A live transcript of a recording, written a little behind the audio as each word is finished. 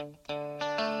And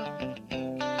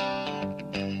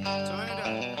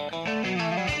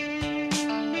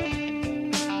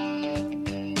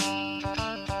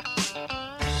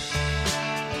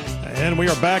we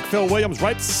are back. Phil Williams,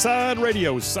 Right Side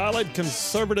Radio, solid,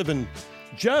 conservative, and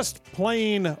just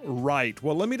plain right.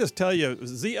 Well, let me just tell you,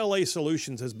 ZLA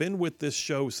Solutions has been with this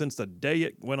show since the day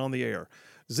it went on the air.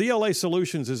 ZLA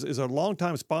Solutions is a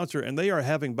longtime sponsor, and they are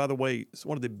having, by the way,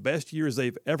 one of the best years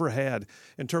they've ever had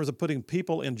in terms of putting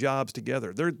people in jobs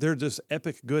together. They're just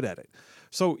epic good at it.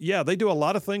 So, yeah, they do a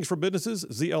lot of things for businesses,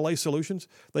 ZLA Solutions.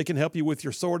 They can help you with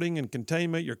your sorting and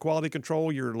containment, your quality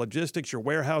control, your logistics, your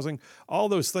warehousing, all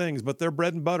those things, but their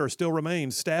bread and butter still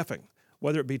remains staffing.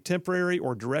 Whether it be temporary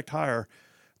or direct hire,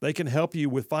 they can help you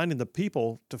with finding the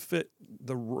people to fit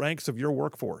the ranks of your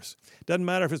workforce. Doesn't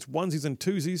matter if it's onesies and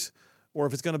twosies, or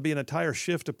if it's going to be an entire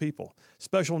shift of people.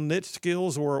 Special niche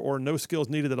skills or no skills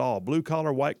needed at all. Blue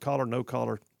collar, white collar, no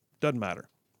collar, doesn't matter.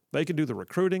 They can do the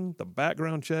recruiting, the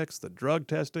background checks, the drug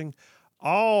testing,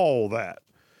 all that.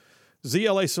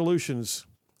 ZLA Solutions,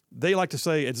 they like to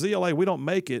say, at ZLA, we don't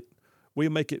make it, we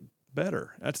make it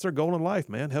better. That's their goal in life,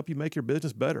 man. Help you make your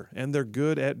business better. And they're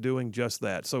good at doing just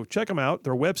that. So check them out.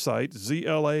 Their website,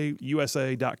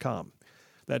 zlausa.com.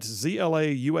 That's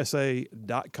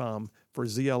zlausa.com for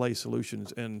ZLA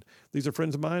Solutions. And these are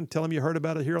friends of mine. Tell them you heard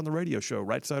about it here on the radio show,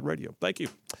 Right Side Radio. Thank you.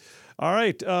 All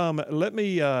right. Let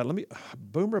me,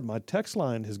 Boomer, my text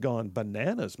line has gone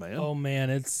bananas, man. Oh,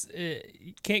 man.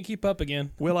 You can't keep up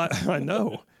again. Well, I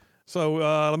know. So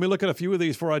let me look at a few of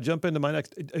these before I jump into my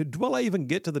next. Will I even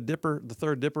get to the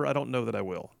third dipper? I don't know that I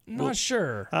will. Not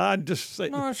sure. I'd just say.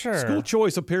 Not sure. School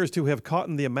choice appears to have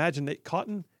caught the imagination.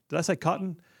 Cotton? Did I say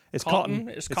cotton? It's cotton.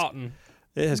 It's cotton.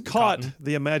 It has caught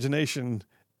the imagination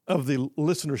of the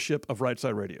listenership of Right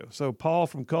Side Radio. So Paul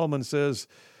from Coleman says,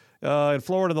 in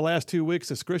Florida, the last 2 weeks,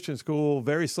 this Christian school,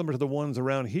 very similar to the ones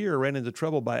around here, ran into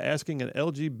trouble by asking an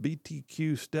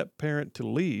LGBTQ step-parent to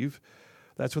leave.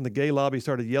 That's when the gay lobby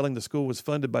started yelling the school was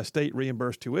funded by state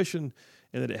reimbursed tuition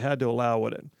and that it had to allow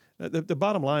it. The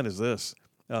bottom line is this,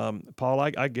 Paul,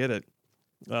 I get it.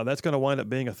 That's going to wind up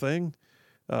being a thing.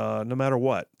 No matter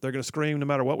what. They're going to scream no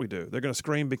matter what we do. They're going to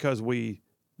scream because we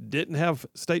didn't have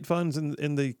state funds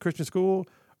in the Christian school,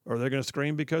 or they're going to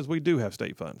scream because we do have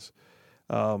state funds.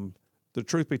 The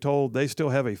truth be told, they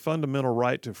still have a fundamental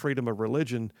right to freedom of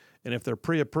religion, and if they're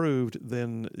pre-approved,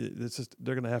 then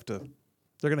they're going to have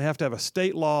to have a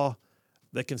state law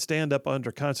that can stand up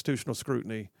under constitutional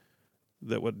scrutiny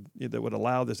that would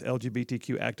allow this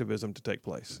LGBTQ activism to take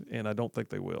place, and I don't think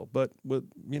they will. But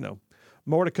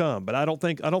more to come. But I don't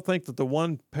think that the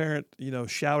one parent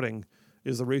shouting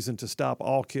is the reason to stop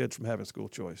all kids from having school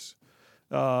choice.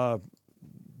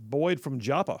 Boyd from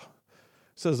Joppa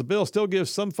says the bill still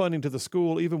gives some funding to the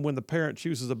school even when the parent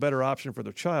chooses a better option for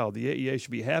their child. The AEA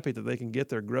should be happy that they can get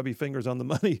their grubby fingers on the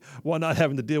money while not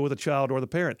having to deal with the child or the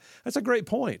parent. That's a great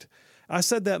point. I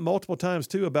said that multiple times,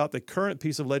 too, about the current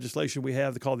piece of legislation we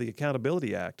have called the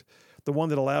Accountability Act, the one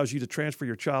that allows you to transfer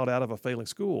your child out of a failing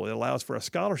school. It allows for a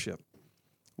scholarship.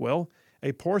 Well,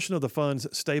 a portion of the funds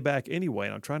stay back anyway,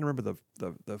 and I'm trying to remember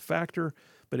the factor,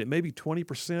 but it may be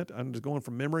 20%. I'm just going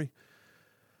from memory.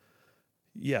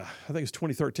 Yeah, I think it's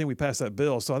 2013 we passed that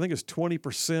bill. So I think it's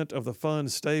 20% of the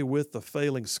funds stay with the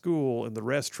failing school, and the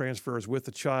rest transfers with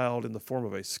the child in the form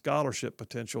of a scholarship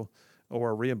potential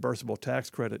or a reimbursable tax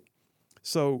credit.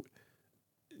 So,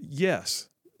 yes,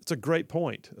 it's a great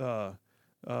point.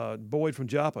 Boyd from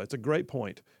Joppa, it's a great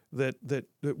point that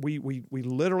we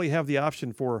literally have the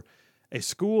option for a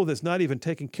school that's not even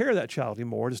taking care of that child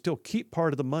anymore to still keep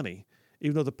part of the money,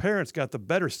 even though the parents got the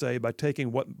better say by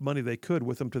taking what money they could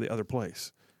with them to the other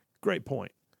place. Great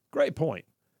point. Great point.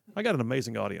 I got an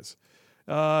amazing audience.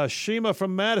 Shima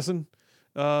from Madison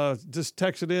just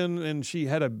texted in, and she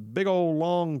had a big old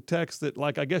long text that,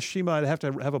 I guess Shima would have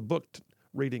to have a book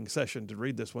reading session to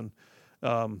read this one.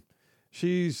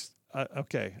 She's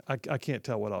okay. I can't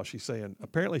tell what all she's saying.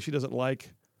 Apparently, she doesn't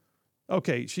like.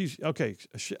 Okay,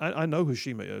 I know who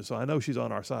Shima is, so I know she's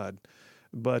on our side.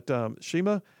 But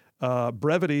Shima,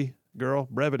 brevity, girl,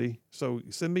 brevity. So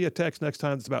send me a text next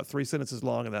time that's about 3 sentences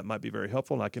long, and that might be very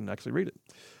helpful, and I can actually read it.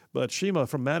 But Shima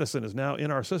from Madison is now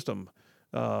in our system,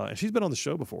 and she's been on the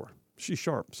show before. She's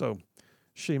sharp. So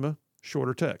Shima,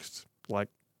 shorter texts. Like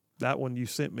that one you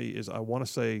sent me is, I want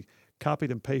to say,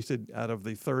 copied and pasted out of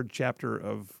the 3rd chapter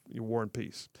of War and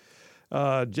Peace.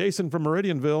 Jason from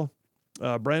Meridianville,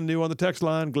 brand new on the text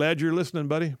line. Glad you're listening,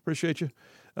 buddy. Appreciate you.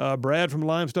 Brad from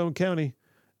Limestone County,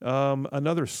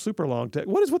 another super long text.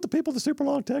 What is with the people with the super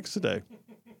long text today?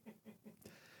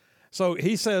 So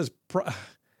he says,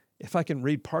 if I can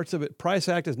read parts of it, Price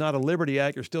Act is not a Liberty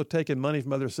Act. You're still taking money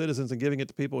from other citizens and giving it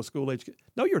to people with school age.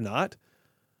 No, you're not.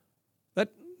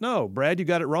 No, Brad, you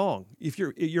got it wrong. If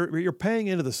you're paying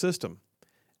into the system,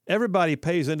 everybody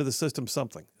pays into the system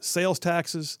something. Sales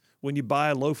taxes, when you buy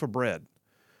a loaf of bread,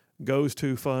 goes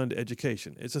to fund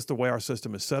education. It's just the way our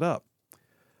system is set up.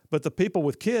 But the people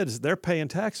with kids, they're paying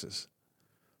taxes.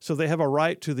 So they have a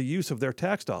right to the use of their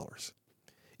tax dollars.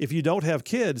 If you don't have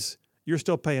kids, you're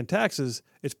still paying taxes.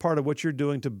 It's part of what you're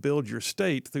doing to build your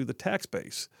state through the tax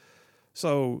base.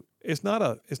 So it's not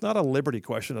a liberty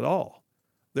question at all.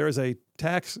 There is a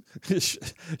tax.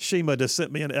 Shima just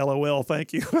sent me an LOL.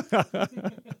 Thank you.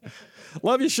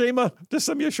 Love you, Shima. Just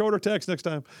send me a shorter text next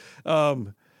time.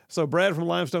 So Brad from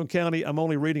Limestone County, I'm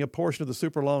only reading a portion of the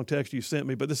super long text you sent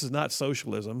me, but this is not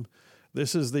socialism.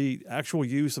 This is the actual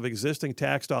use of existing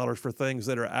tax dollars for things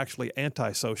that are actually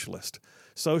anti-socialist.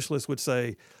 Socialists would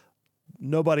say,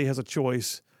 nobody has a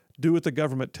choice. Do what the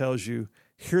government tells you.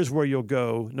 Here's where you'll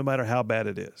go, no matter how bad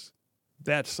it is.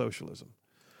 That's socialism.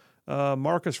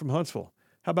 Marcus from Huntsville.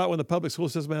 How about when the public school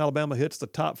system in Alabama hits the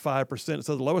top 5%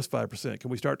 instead of the lowest 5%? Can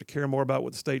we start to care more about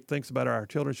what the state thinks about our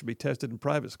children should be tested in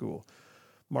private school?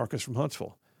 Marcus from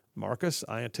Huntsville. Marcus,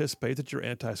 I anticipate that you're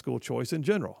anti-school choice in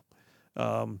general.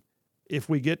 If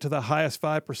we get to the highest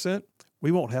 5%,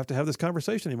 we won't have to have this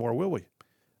conversation anymore, will we?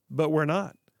 But we're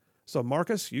not. So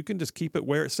Marcus, you can just keep it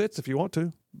where it sits if you want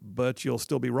to, but you'll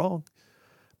still be wrong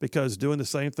because doing the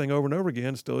same thing over and over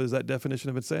again still is that definition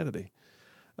of insanity.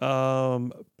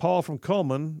 Paul from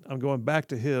Coleman, I'm going back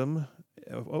to him.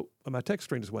 Oh, my text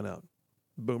screen just went out.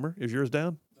 Boomer, is yours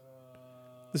down?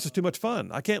 This is too much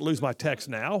fun. I can't lose my text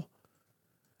now.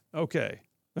 Okay.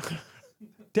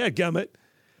 Dadgummit.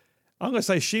 I'm going to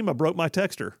say Shima broke my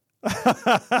texter.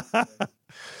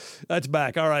 That's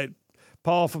back. All right.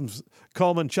 Paul from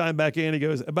Coleman chimed back in. He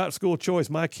goes, about school choice,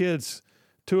 my kids,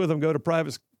 2 of them go to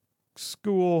private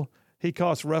school. He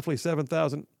costs roughly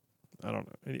 $7,000. I don't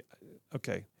know.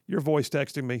 Okay. You're voice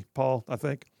texting me, Paul, I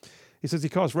think. He says he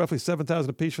costs roughly $7,000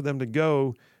 apiece for them to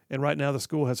go, and right now the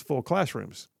school has full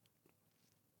classrooms.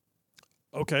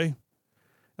 Okay.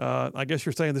 I guess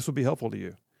you're saying this would be helpful to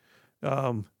you.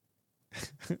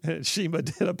 Shima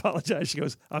did apologize. She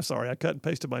goes, I'm sorry, I cut and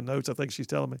pasted my notes. I think she's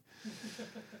telling me.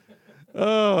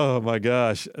 Oh, my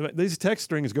gosh. These text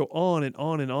strings go on and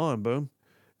on and on, Boom.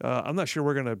 I'm not sure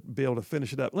we're going to be able to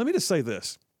finish it up. Let me just say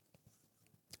this.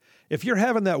 If you're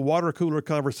having that water cooler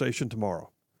conversation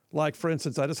tomorrow, like, for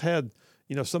instance, I just had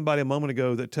somebody a moment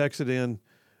ago that texted in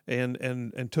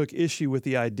and took issue with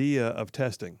the idea of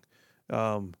testing.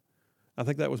 I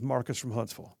think that was Marcus from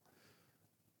Huntsville.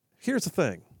 Here's the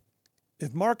thing.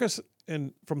 If Marcus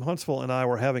from Huntsville and I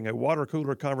were having a water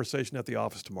cooler conversation at the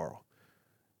office tomorrow,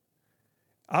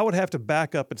 I would have to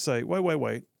back up and say,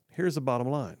 wait. Here's the bottom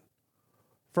line.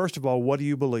 First of all, what do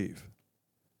you believe?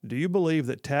 Do you believe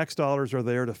that tax dollars are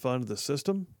there to fund the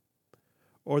system,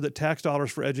 or that tax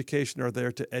dollars for education are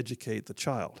there to educate the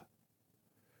child?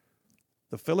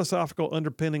 The philosophical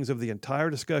underpinnings of the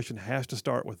entire discussion has to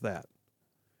start with that.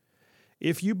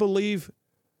 If you believe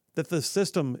that the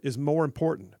system is more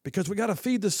important because we got to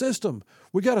feed the system,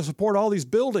 we got to support all these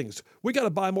buildings, we got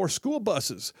to buy more school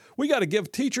buses, we got to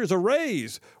give teachers a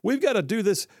raise, we've got to do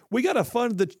this, we got to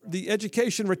fund the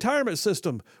education retirement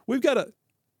system,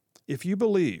 if you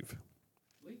believe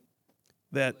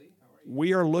that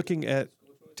we are looking at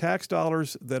tax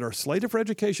dollars that are slated for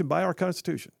education by our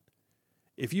Constitution,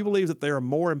 if you believe that they are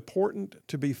more important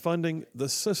to be funding the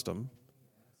system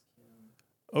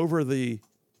over the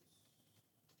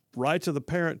rights of the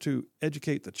parent to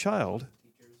educate the child,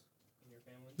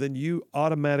 then you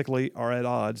automatically are at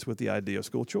odds with the idea of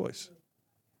school choice.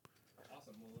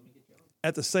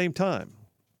 At the same time,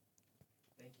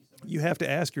 you have to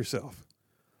ask yourself,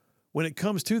 when it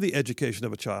comes to the education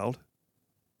of a child,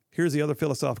 here's the other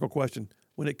philosophical question.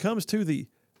 When it comes to the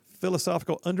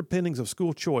philosophical underpinnings of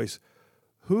school choice,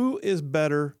 who is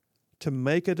better to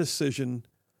make a decision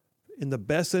in the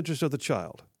best interest of the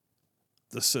child?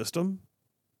 The system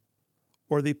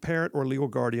or the parent or legal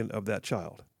guardian of that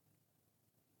child?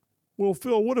 Well,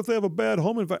 Phil, what if they have a bad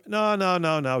home environment?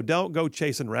 No. Don't go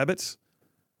chasing rabbits.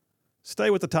 Stay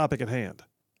with the topic at hand.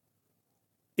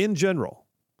 In general,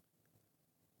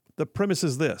 the premise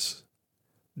is this.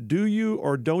 Do you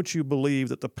or don't you believe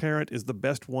that the parent is the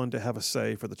best one to have a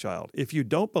say for the child? If you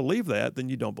don't believe that, then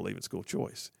you don't believe in school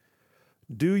choice.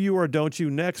 Do you or don't you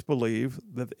next believe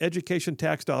that the education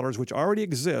tax dollars, which already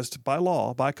exist by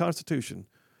law, by Constitution,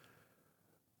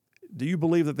 do you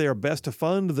believe that they are best to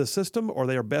fund the system or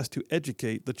they are best to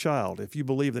educate the child? If you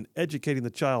believe in educating the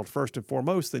child first and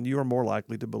foremost, then you are more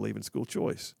likely to believe in school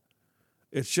choice.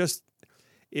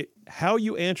 How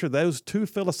you answer those two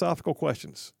philosophical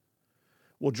questions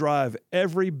will drive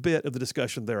every bit of the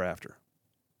discussion thereafter.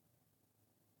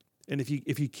 And if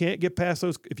you can't get past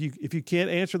those, if you can't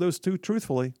answer those two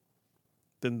truthfully,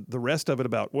 then the rest of it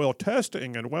about, well,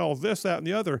 testing and, well, this, that, and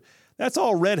the other, that's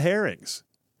all red herrings.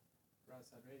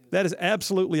 That is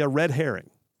absolutely a red herring.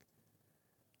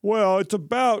 Well, it's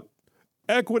about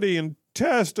equity and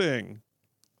testing.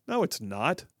 No, it's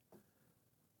not.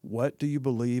 What do you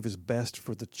believe is best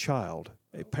for the child?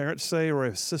 A parent say or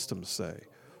a system say?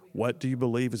 What do you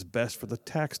believe is best for the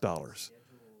tax dollars?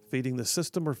 Feeding the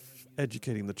system or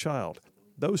educating the child?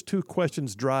 Those two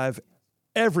questions drive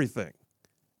everything.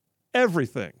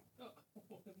 Everything.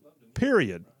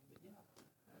 Period.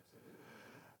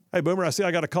 Hey, Boomer, I see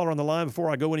I got a caller on the line. Before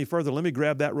I go any further, let me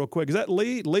grab that real quick. Is that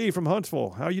Lee? Lee from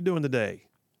Huntsville. How are you doing today?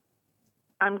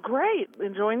 I'm great.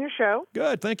 Enjoying your show.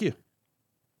 Good, thank you.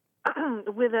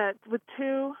 With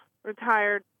two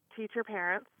retired teacher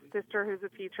parents, sister who's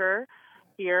a teacher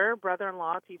here,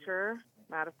 brother-in-law teacher,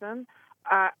 Madison,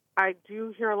 I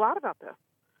do hear a lot about this.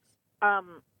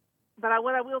 But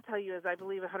what I will tell you is I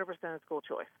believe 100% in school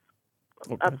choice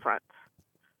up front,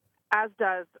 as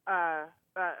does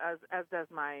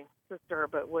my sister,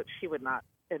 but she would not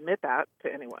admit that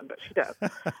to anyone, but she does.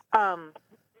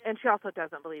 And she also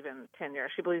doesn't believe in tenure.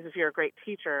 She believes if you're a great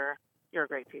teacher, you're a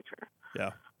great teacher.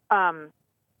 Yeah.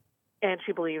 And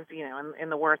she believes, in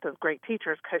the worth of great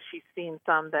teachers because she's seen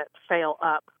some that fail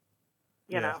up,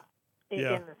 in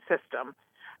the system.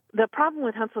 The problem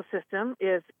with Huntsville system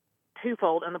is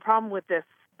twofold, and the problem with this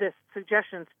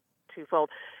suggestion is twofold.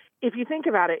 If you think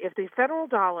about it, if the federal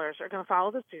dollars are going to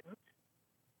follow the students,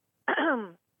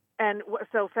 and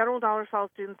so federal dollars follow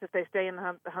students if they stay in,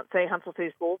 say, Huntsville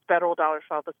City Schools, federal dollars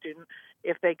follow the student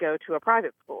if they go to a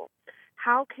private school.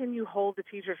 How can you hold the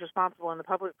teachers responsible in the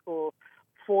public schools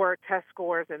for test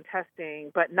scores and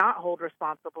testing, but not hold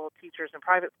responsible teachers in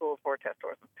private schools for test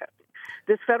scores and testing?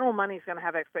 This federal money is going to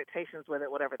have expectations with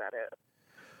it, whatever that is.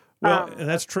 Well, and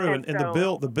that's true, and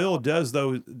the bill does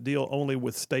though deal only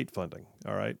with state funding.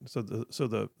 All right, so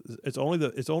it's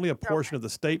only a portion of the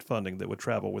state funding that would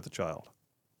travel with the child.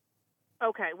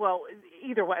 Okay, well,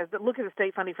 either way, look at the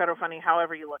state funding, federal funding,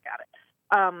 however you look at it.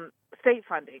 State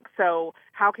funding. So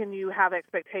how can you have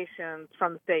expectations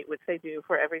from the state, which they do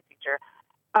for every teacher,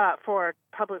 for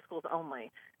public schools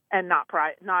only, and not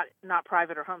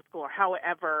private or homeschool, or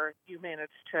however you manage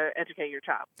to educate your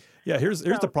child? Yeah, here's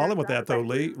the problem with that, though,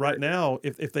 Lee. Right now,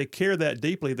 if they care that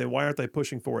deeply, then why aren't they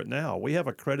pushing for it now? We have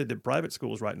accredited private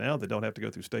schools right now that don't have to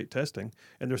go through state testing,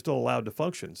 and they're still allowed to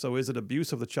function. So is it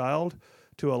abuse of the child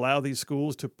to allow these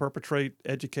schools to perpetrate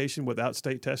education without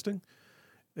state testing?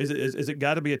 Is it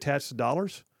got to be attached to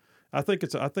dollars? I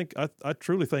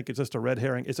truly think it's just a red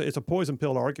herring. It's a poison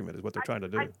pill argument is what they're trying to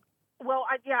do.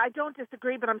 I don't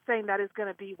disagree, but I'm saying that is going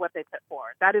to be what they put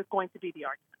forward. That is going to be the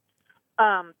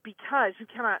argument, because you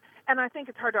cannot. And I think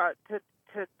it's hard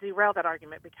to derail that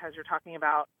argument because you're talking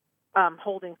about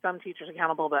holding some teachers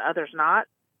accountable but others not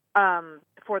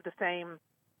for the same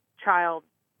child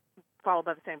followed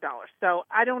by the same dollars. So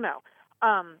I don't know.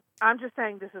 I'm just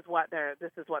saying this is what they're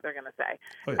going to say.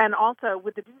 Oh, yeah. And also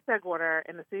with the DSEG order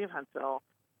in the city of Huntsville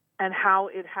and how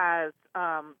it has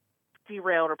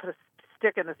derailed or put a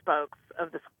stick in the spokes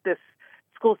of this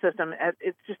school system,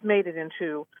 it's just made it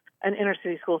into an inner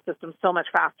city school system so much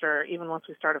faster, even once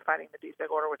we started fighting the DSEG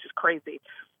order, which is crazy.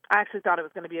 I actually thought it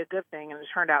was going to be a good thing, and it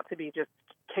turned out to be just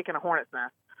kicking a hornet's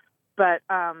nest. But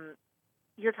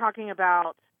you're talking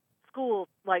about schools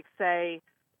like, say,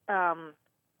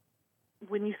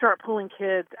 when you start pulling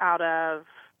kids out of,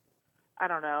 I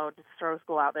don't know, just throw a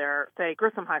school out there, say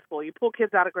Grissom High School. You pull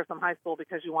kids out of Grissom High School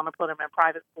because you want to put them in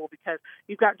private school because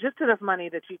you've got just enough money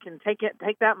that you can take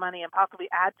that money and possibly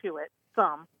add to it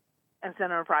some and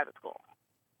send them to private school.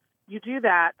 You do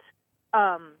that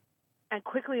and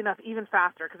quickly enough, even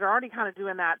faster, because they're already kind of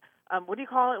doing that. What do you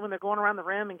call it when they're going around the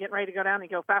rim and getting ready to go down and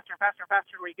you go faster and faster and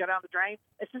faster where you go down the drain?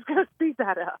 It's just going to speed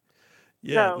that up.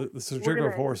 Yeah, so the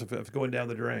circular force of going down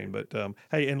the drain. But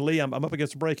hey, and Lee, I'm up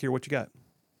against a break here. What you got?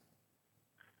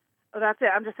 Oh, that's it.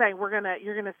 I'm just saying you're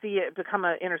gonna see it become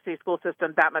an inner city school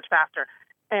system that much faster,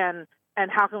 and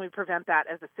how can we prevent that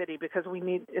as a city? Because we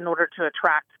need, in order to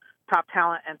attract top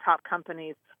talent and top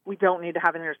companies, we don't need to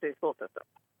have an inner city school system.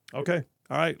 Okay,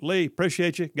 all right, Lee,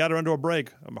 appreciate you. Got her under a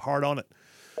break. I'm hard on it.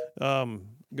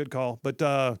 Good call,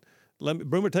 but.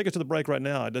 Boomer, take us to the break right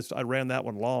now. I ran that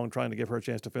one long, trying to give her a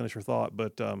chance to finish her thought.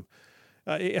 But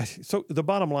so the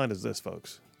bottom line is this,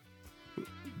 folks: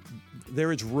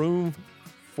 there is room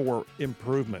for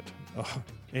improvement.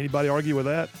 Anybody argue with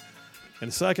that?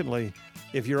 And secondly,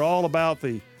 if you're all about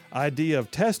the idea of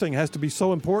testing has to be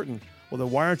so important, Well, then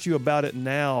why aren't you about it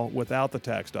now without the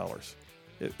tax dollars?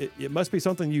 It must be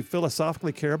something you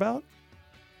philosophically care about,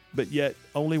 but yet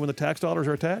only when the tax dollars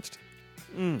are attached?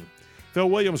 Phil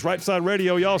Williams, Right Side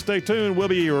Radio. Y'all stay tuned. We'll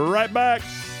be right back.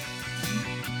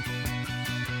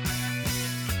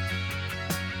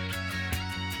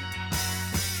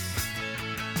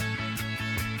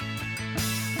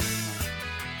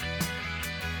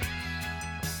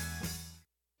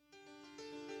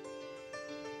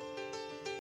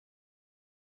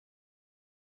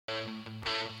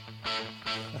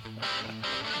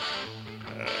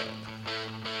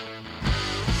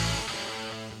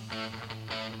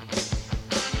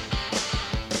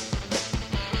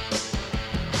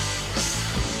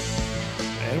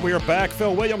 We are back.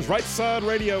 Phil Williams, Right Side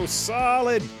Radio,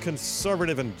 solid,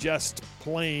 conservative, and just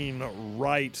plain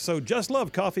right. So Just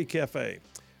Love Coffee Cafe.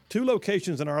 2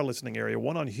 locations in our listening area,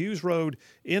 one on Hughes Road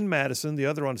in Madison, the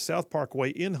other on South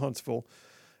Parkway in Huntsville.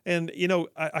 And, you know,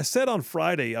 I said on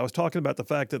Friday, I was talking about the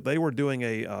fact that they were doing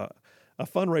a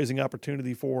fundraising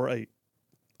opportunity for a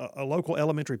local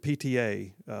elementary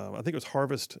PTA. I think it was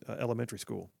Harvest Elementary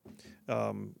School,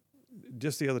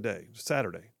 just the other day,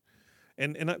 Saturday.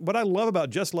 And what I love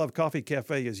about Just Love Coffee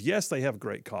Cafe is, yes, they have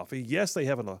great coffee. Yes, they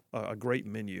have a great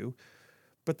menu,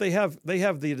 but they have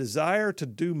the desire to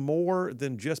do more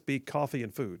than just be coffee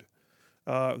and food.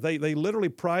 They literally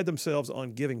pride themselves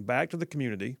on giving back to the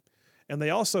community. And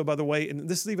they also, by the way, and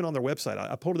this is even on their website,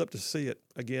 I pulled it up to see it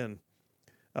again.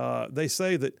 They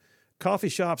say that coffee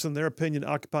shops, in their opinion,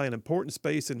 occupy an important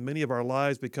space in many of our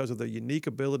lives because of their unique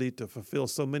ability to fulfill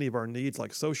so many of our needs,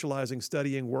 like socializing,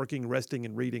 studying, working, resting,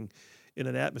 and reading, in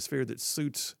an atmosphere that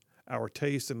suits our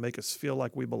tastes and make us feel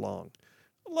like we belong.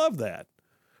 I love that.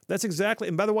 That's exactly.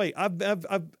 And by the way, I've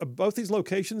both these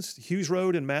locations, Hughes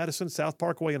Road in Madison, South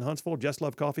Parkway in Huntsville, Just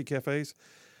Love Coffee Cafes.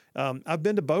 I've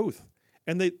been to both,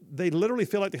 and they literally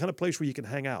feel like the kind of place where you can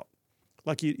hang out,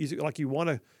 like you want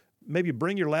to maybe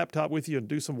bring your laptop with you and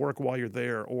do some work while you're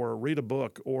there, or read a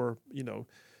book, or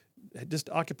just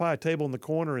occupy a table in the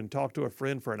corner and talk to a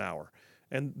friend for an hour.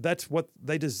 And that's what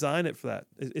they design it for. That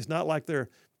it's not like they're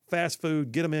fast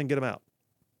food, get them in, get them out.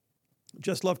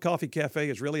 Just Love Coffee Cafe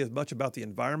is really as much about the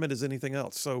environment as anything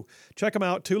else. So check them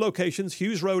out. 2 locations,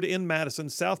 Hughes Road in Madison,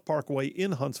 South Parkway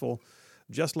in Huntsville.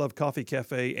 Just Love Coffee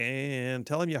Cafe, and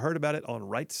tell them you heard about it on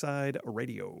Right Side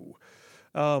Radio.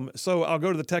 So I'll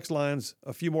go to the text lines.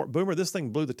 A few more. Boomer, this thing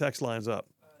blew the text lines up.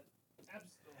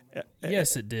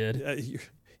 Yes, it did.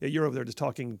 You're over there just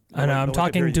talking. I know. I'm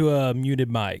talking to a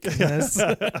muted mic.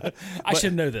 I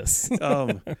should know this.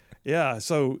 Yeah.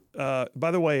 So, by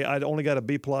the way, I only got a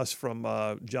B+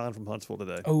 from John from Huntsville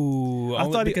today.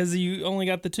 Oh, because you only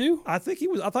got the 2? I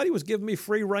thought he was giving me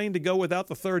free reign to go without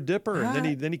the third dipper,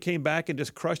 and then he came back and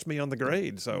just crushed me on the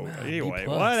grade. So anyway,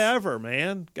 whatever,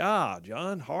 man. God,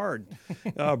 John, hard.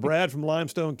 Brad from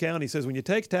Limestone County says, when you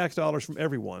take tax dollars from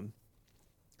everyone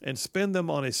and spend them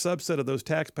on a subset of those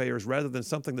taxpayers rather than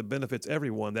something that benefits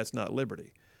everyone, that's not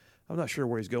liberty. I'm not sure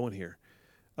where he's going here.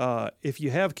 If you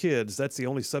have kids, that's the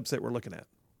only subset we're looking at,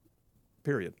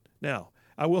 period. Now,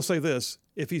 I will say this.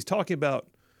 If he's talking about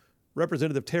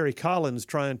Representative Terry Collins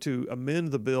trying to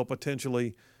amend the bill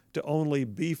potentially to only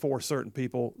be for certain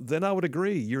people, then I would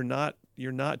agree. You're not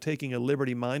taking a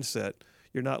liberty mindset.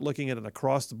 You're not looking at an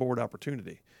across-the-board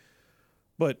opportunity.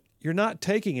 But you're not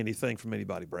taking anything from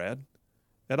anybody, Brad,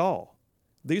 at all.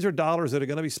 These are dollars that are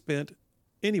going to be spent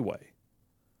anyway.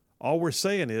 All we're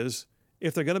saying is,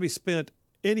 if they're going to be spent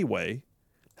anyway,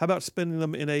 how about spending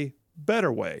them in a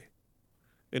better way?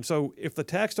 And so if the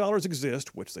tax dollars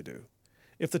exist, which they do,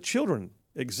 if the children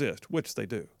exist, which they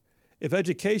do, if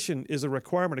education is a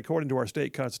requirement according to our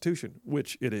state constitution,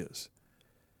 which it is,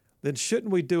 then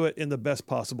shouldn't we do it in the best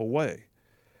possible way?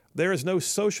 There is no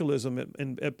socialism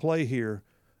at play here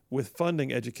with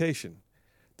funding education.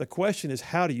 The question is,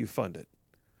 how do you fund it?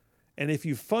 And if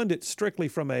you fund it strictly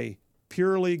from a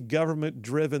purely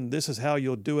government-driven, this is how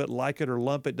you'll do it, like it or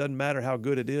lump it, doesn't matter how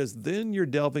good it is, then you're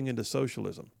delving into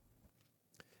socialism.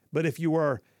 But if you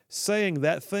are saying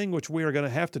that thing which we are going to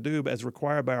have to do as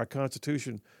required by our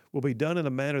Constitution will be done in a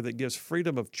manner that gives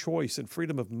freedom of choice and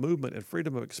freedom of movement and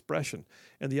freedom of expression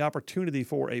and the opportunity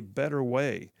for a better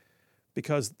way,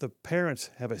 because the parents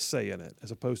have a say in it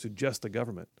as opposed to just the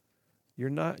government, you're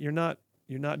not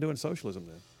doing socialism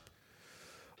then.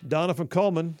 Donna from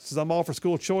Coleman says, I'm all for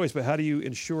school choice, but how do you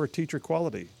ensure teacher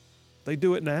quality? They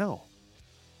do it now.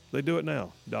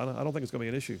 Donna, I don't think it's going to be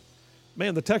an issue.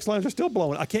 Man, the text lines are still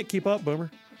blowing. I can't keep up,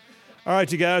 Boomer. All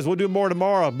right, you guys, we'll do more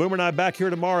tomorrow. Boomer and I back here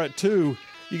tomorrow at 2.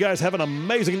 You guys have an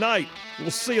amazing night.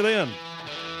 We'll see you then.